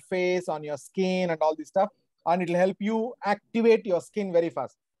on your face, on your skin and all this stuff. And it'll help you activate your skin very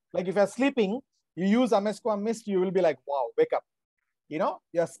fast. Like if you're sleeping, you use Amezcua mist, you will be like, wow, wake up. You know,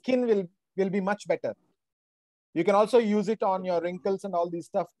 your skin will be much better. You can also use it on your wrinkles and all this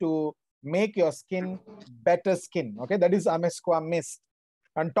stuff to make your skin better skin. Okay, that is Amezcua mist.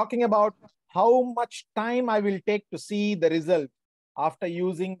 And talking about how much time I will take to see the result after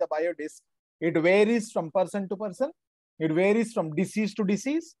using the biodisc, it varies from person to person. It varies from disease to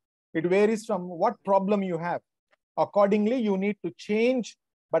disease. It varies from what problem you have. Accordingly, you need to change.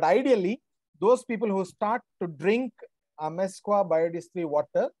 But ideally, those people who start to drink Amezcua biodisc 3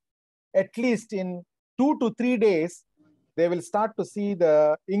 water, at least in 2 to 3 days, they will start to see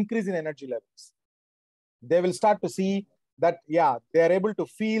the increase in energy levels. They will start to see that, yeah, they are able to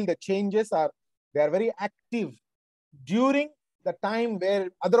feel the changes, or they are very active during the time where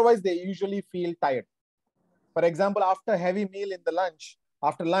otherwise they usually feel tired. For example, after a heavy meal in the lunch,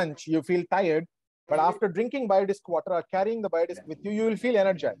 after lunch, you feel tired, but after drinking biodisc water or carrying the biodisc with you, you will feel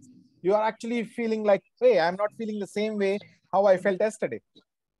energized. You are actually feeling like, hey, I'm not feeling the same way how I felt yesterday.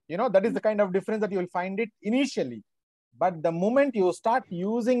 You know, that is the kind of difference that you will find it initially. But the moment you start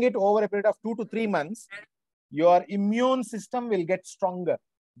using it over a period of 2 to 3 months, your immune system will get stronger.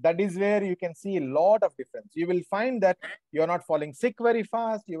 That is where you can see a lot of difference. You will find that you're not falling sick very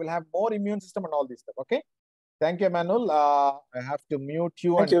fast. You will have more immune system and all this stuff. Okay. Thank you, Emmanuel. I have to mute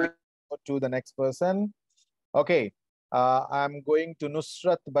you and go to the next person. Okay. I'm going to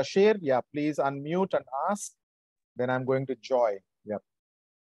Nusrat Bashir. Yeah, please unmute and ask. Then I'm going to Joy. Yeah.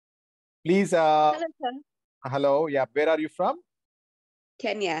 Please. Hello, sir. Hello. Yeah. Where are you from?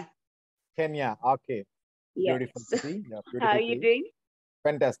 Kenya. Kenya. Okay. Yes. Beautiful city. Yeah, beautiful. How are you doing?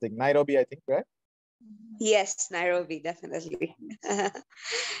 Fantastic. Nairobi, I think, right? Yes, Nairobi, definitely.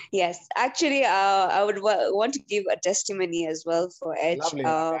 Yes, actually, I would want to give a testimony as well for Edge. Lovely.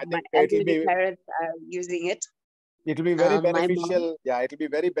 I My think it'll be, parents are using it. It will be very My beneficial. mom. Yeah, it will be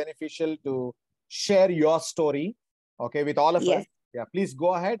very beneficial to share your story, okay, with all of Yes. us. Yeah, please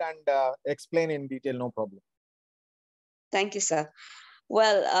go ahead and explain in detail. No problem. Thank you, sir.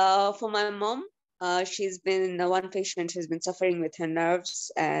 Well, for my mom, she's been one patient who's been suffering with her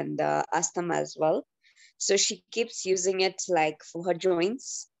nerves and asthma as well. So she keeps using it like for her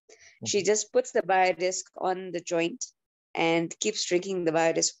joints. She just puts the biodisc on the joint and keeps drinking the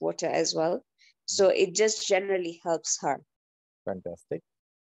biodisc water as well. So it just generally helps her. Fantastic.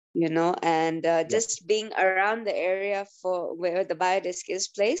 You know, and just being around the area for where the biodisc is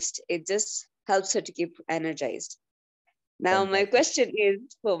placed, it just helps her to keep energized. Now, my question is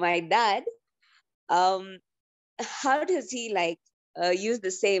for my dad, how does he like use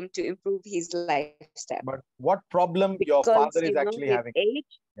the same to improve his lifestyle? But what problem your father is actually with having?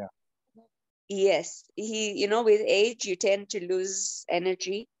 Age, yeah. Yes, with age, you tend to lose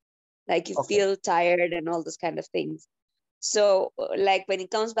energy, like you feel tired and all those kind of things. So, like when he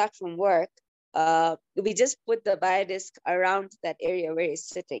comes back from work, we just put the biodisc around that area where he's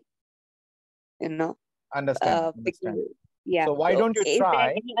sitting. You know. Understand. Yeah. So why don't you is try? Is there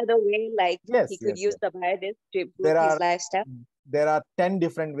any other way, like he could use the biodisc to improve his lifestyle? There are 10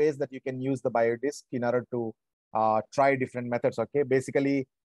 different ways that you can use the biodisc in order to try different methods. Okay. Basically,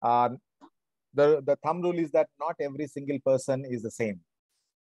 the thumb rule is that not every single person is the same.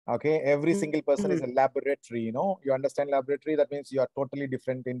 Okay. Every single person is a laboratory. You know, you understand laboratory. That means you are totally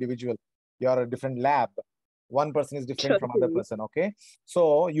different individual. You are a different lab. One person is different from other person. Okay.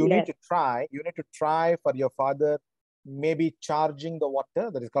 So you need to try. You need to try for your father, maybe charging the water.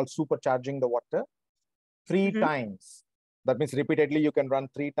 That is called supercharging the water 3 times. That means repeatedly you can run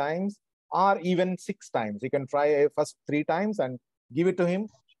 3 times or even 6 times. You can try first 3 times and give it to him,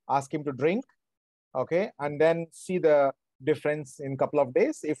 ask him to drink, okay, and then see the difference in a couple of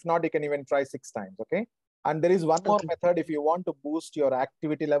days. If not, you can even try 6 times, okay. And there is one more method if you want to boost your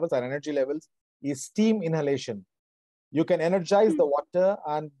activity levels or energy levels, is steam inhalation. You can energize the water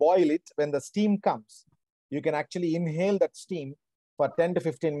and boil it. When the steam comes, you can actually inhale that steam for 10 to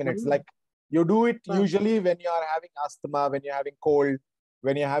 15 minutes. Like you do it usually when you are having asthma, when you're having cold,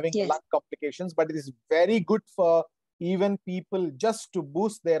 when you're having lung complications, but it is very good for even people just to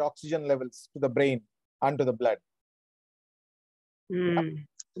boost their oxygen levels to the brain and to the blood. Amazing.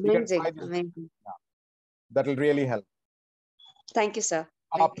 Amazing. That will really help. Thank you, sir.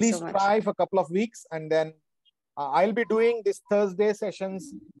 Please try for a couple of weeks, and then I'll be doing this Thursday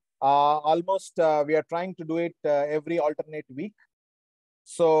sessions Almost we are trying to do it every alternate week.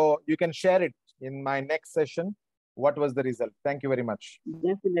 So you can share it in my next session. What was the result? Thank you very much.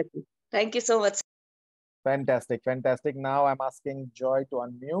 Definitely. Thank you so much. Fantastic, fantastic. Now I'm asking Joy to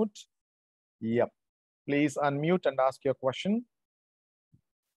unmute. Yep. Please unmute and ask your question.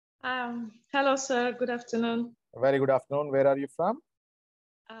 Hello, sir. Good afternoon. Very good afternoon. Where are you from?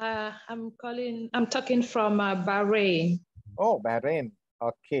 I'm talking from Bahrain. Oh, Bahrain.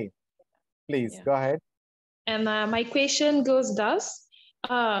 Okay. Please go ahead. And my question goes thus.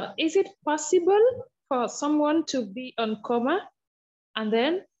 Is it possible for someone to be on coma and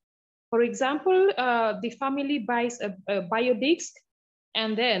then, for example, the family buys a biodisc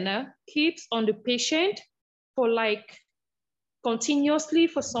and then keeps on the patient for like continuously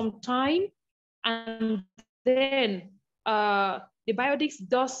for some time, and then the biodisc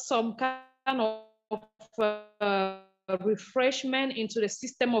does some kind of refreshment into the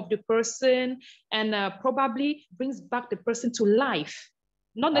system of the person and probably brings back the person to life.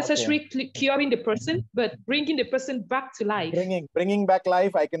 Not necessarily curing the person, but bringing the person back to life. Bringing back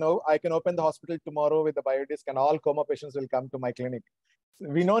life. I can open the hospital tomorrow with the biodisc, and all coma patients will come to my clinic.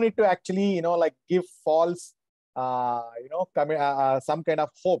 We no need to actually, like give false, some kind of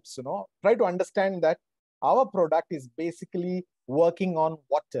hopes. Try to understand that our product is basically working on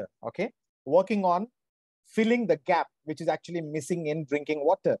water. Okay, working on filling the gap which is actually missing in drinking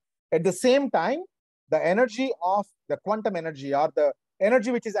water. At the same time, the energy of the quantum energy, or the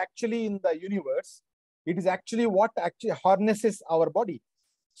energy which is actually in the universe, it is actually what actually harnesses our body.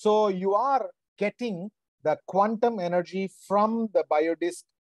 So you are getting the quantum energy from the biodisc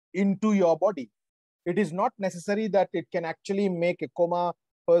into your body. It is not necessary that it can actually make a coma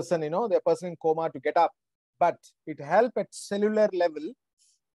person, the person in coma to get up, but it helps at cellular level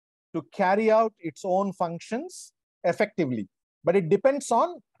to carry out its own functions effectively. But it depends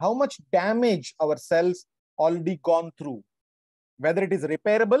on how much damage our cells already gone through, whether it is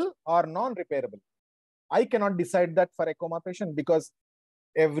repairable or non-repairable. I cannot decide that for a coma patient because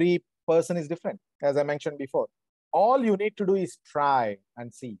every person is different, as I mentioned before. All you need to do is try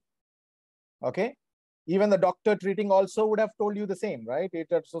and see. Okay? Even the doctor treating also would have told you the same, right?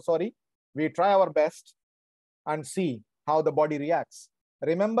 So sorry, we try our best and see how the body reacts.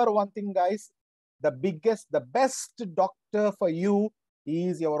 Remember one thing, guys, the best doctor for you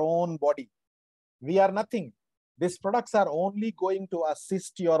is your own body. We are nothing. These products are only going to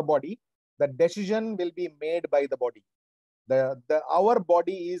assist your body. The decision will be made by the body. Our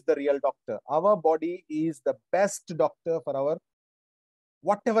body is the real doctor. Our body is the best doctor for our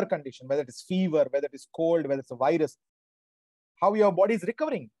whatever condition, whether it is fever, whether it is cold, whether it's a virus. How your body is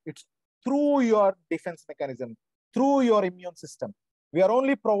recovering. It's through your defense mechanism, through your immune system. We are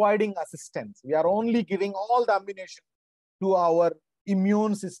only providing assistance. We are only giving all the ammunition to our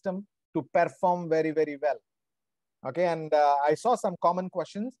immune system to perform very, very well. Okay, and I saw some common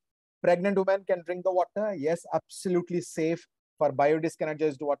questions. Pregnant women can drink the water. Yes, absolutely safe for biodisc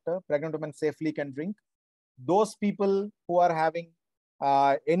energized water. Pregnant women safely can drink. Those people who are having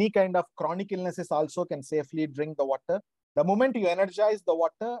any kind of chronic illnesses also can safely drink the water. The moment you energize the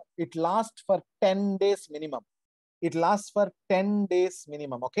water, it lasts for 10 days minimum. It lasts for 10 days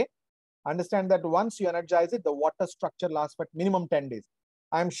minimum, okay? Understand that once you energize it, the water structure lasts for minimum 10 days.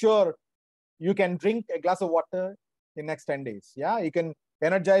 I'm sure you can drink a glass of water in next 10 days. Yeah, you can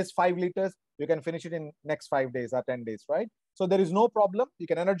energize 5 liters. You can finish it in next 5 days or 10 days, right? So there is no problem. You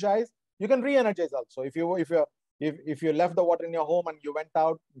can energize. You can re-energize also. If you left the water in your home and you went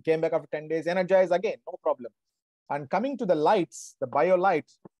out, came back after 10 days, energize again, no problem. And coming to the lights, the bio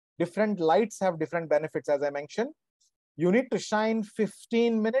lights, different lights have different benefits, as I mentioned. You need to shine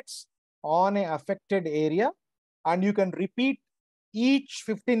 15 minutes on an affected area, and you can repeat each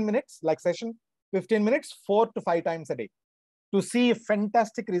 15 minutes, like session 15 minutes, 4 to 5 times a day. To see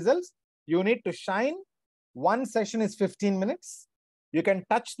fantastic results, you need to shine. One session is 15 minutes. You can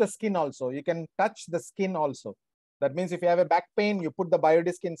touch the skin also. You can touch the skin also. That means if you have a back pain, you put the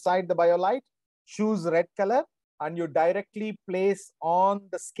biodisc inside the BioLite, choose red color, and you directly place on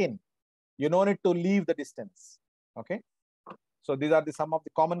the skin. You don't need to leave the distance. Okay. So these are some of the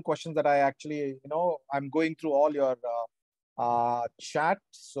common questions that I actually, I'm going through all your chat.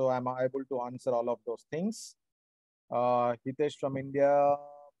 So I'm able to answer all of those things. Hitesh from India.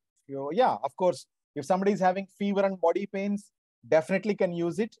 Yeah, of course. If somebody is having fever and body pains, definitely can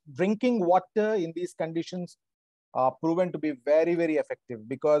use it. Drinking water in these conditions are proven to be very, very effective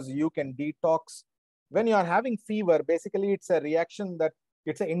because you can detox. When you are having fever, basically it's a reaction that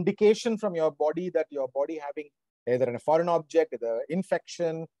it's an indication from your body that your body having either a foreign object, the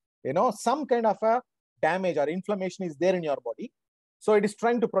infection, some kind of a damage or inflammation is there in your body. So it is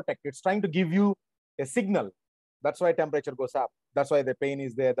trying to protect. It's trying to give you a signal. That's why temperature goes up. That's why the pain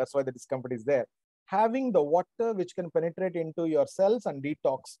is there. That's why the discomfort is there. Having the water which can penetrate into your cells and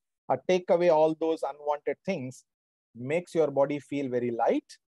detox or take away all those unwanted things makes your body feel very light.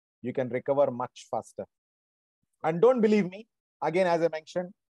 You can recover much faster. And don't believe me, again, as I mentioned,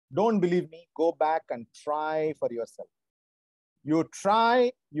 don't believe me, go back and try for yourself. You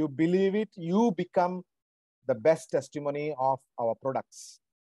try, you believe it, you become the best testimony of our products.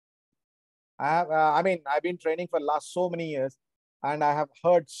 I've been training for last so many years, and I have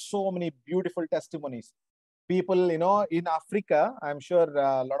heard so many beautiful testimonies. People, in Africa, I'm sure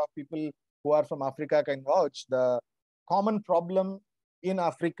a lot of people who are from Africa can vouch, the common problem in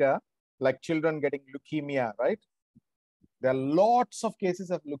Africa, like children getting leukemia, right? There are lots of cases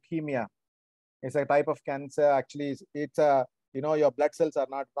of leukemia. It's a type of cancer. Actually, it's a, your blood cells are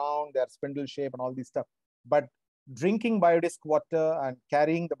not round, they're spindle shape and all this stuff. But drinking biodisc water and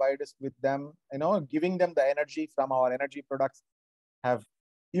carrying the biodisc with them, giving them the energy from our energy products have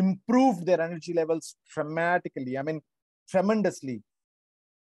improved their energy levels dramatically. I mean, tremendously.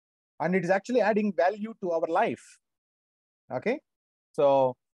 And it is actually adding value to our life. Okay.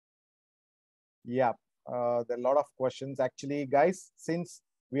 So, yeah, there are a lot of questions actually, guys. Since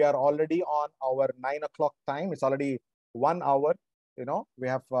we are already on our 9 o'clock time, it's already 1 hour, we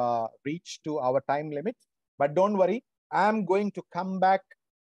have reached to our time limit. But don't worry, I'm going to come back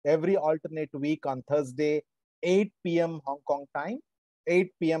every alternate week on Thursday, 8 p.m. Hong Kong time.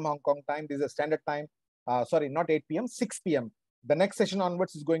 8 p.m. Hong Kong time. This is a standard time. Sorry, not 8 p.m., 6 p.m. The next session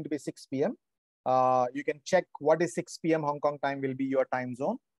onwards is going to be 6 p.m. You can check what is 6 p.m. Hong Kong time will be your time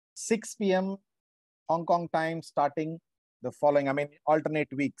zone. 6 p.m. Hong Kong time starting the following, alternate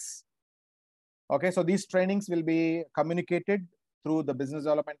weeks. Okay, so these trainings will be communicated through the business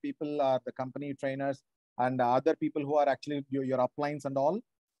development people, the company trainers, and other people who are actually your uplines and all.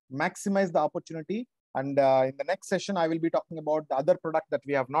 Maximize the opportunity. And in the next session, I will be talking about the other product that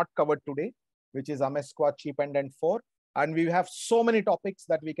we have not covered today, which is Amezcua Cheap and 4. And we have so many topics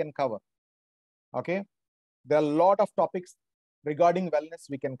that we can cover. Okay, there are a lot of topics regarding wellness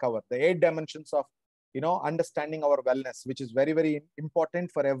we can cover. The 8 dimensions of, understanding our wellness, which is very, very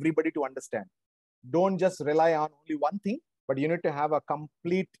important for everybody to understand. Don't just rely on only one thing, but you need to have a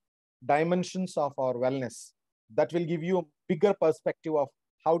complete dimensions of our wellness. That will give you a bigger perspective of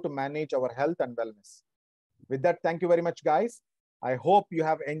how to manage our health and wellness. With that, thank you very much, guys. I hope you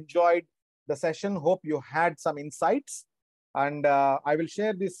have enjoyed the session. Hope you had some insights. And I will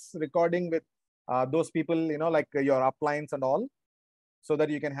share this recording with those people, like your uplines and all, so that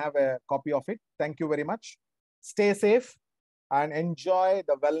you can have a copy of it. Thank you very much. Stay safe and enjoy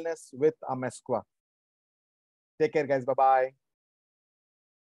the wellness with Amezcua. Take care, guys. Bye-bye.